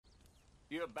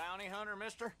You a bounty hunter,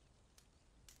 mister?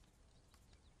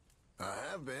 I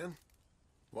have been.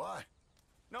 Why?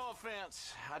 No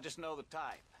offense, I just know the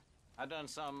type. I done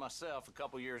some myself a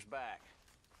couple years back.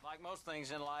 Like most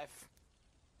things in life,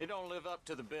 it don't live up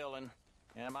to the billing.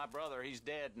 And my brother, he's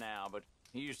dead now, but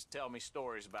he used to tell me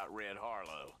stories about Red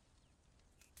Harlow.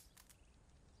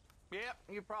 Yep,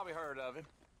 you probably heard of him.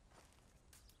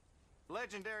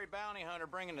 Legendary bounty hunter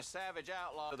bringing the savage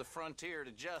outlaw to the frontier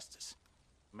to justice.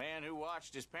 Man who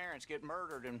watched his parents get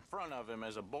murdered in front of him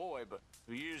as a boy, but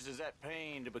who uses that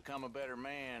pain to become a better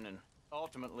man and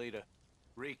ultimately to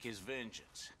wreak his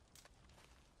vengeance.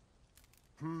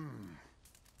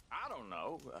 I don't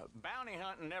know. Bounty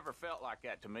hunting never felt like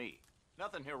that to me.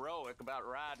 Nothing heroic about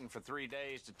riding for 3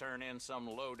 days to turn in some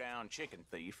low-down chicken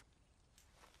thief.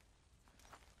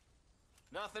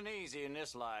 Nothing easy in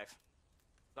this life.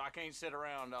 So I can't sit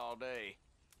around all day.